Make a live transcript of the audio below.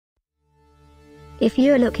If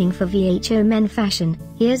you're looking for V.H.O men fashion,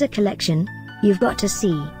 here's a collection you've got to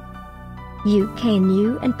see. UK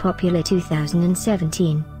New and Popular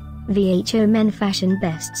 2017 V.H.O men fashion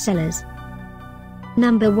bestsellers.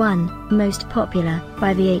 Number 1, Most Popular,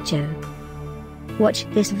 by V.H.O. Watch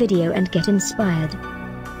this video and get inspired.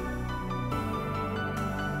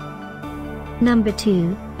 Number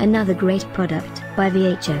 2, another great product, by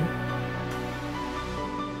V.H.O.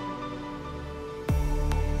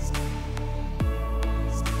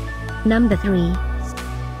 Number 3.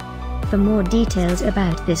 For more details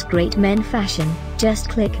about this great men fashion, just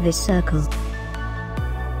click this circle.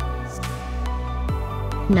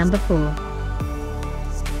 Number 4.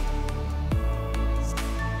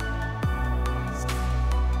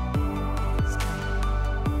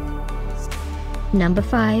 Number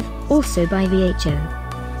 5, also by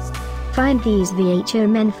V.H.O. Find these V.H.O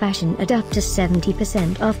men fashion at up to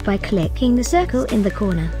 70% off by clicking the circle in the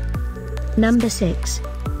corner. Number 6.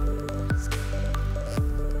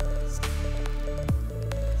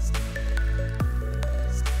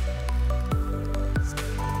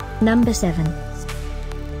 Number 7.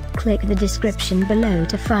 Click the description below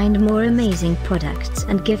to find more amazing products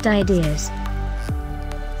and gift ideas.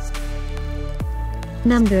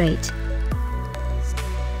 Number 8.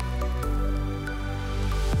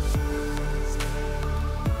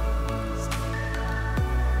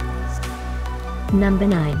 Number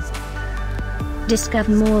 9.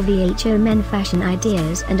 Discover more V.H.O men fashion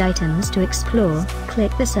ideas and items to explore,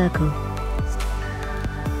 click the circle.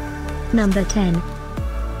 Number 10.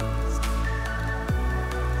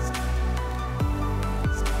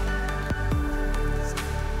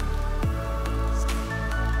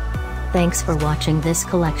 Thanks for watching this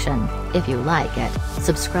collection. If you like it,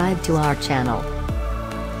 subscribe to our channel.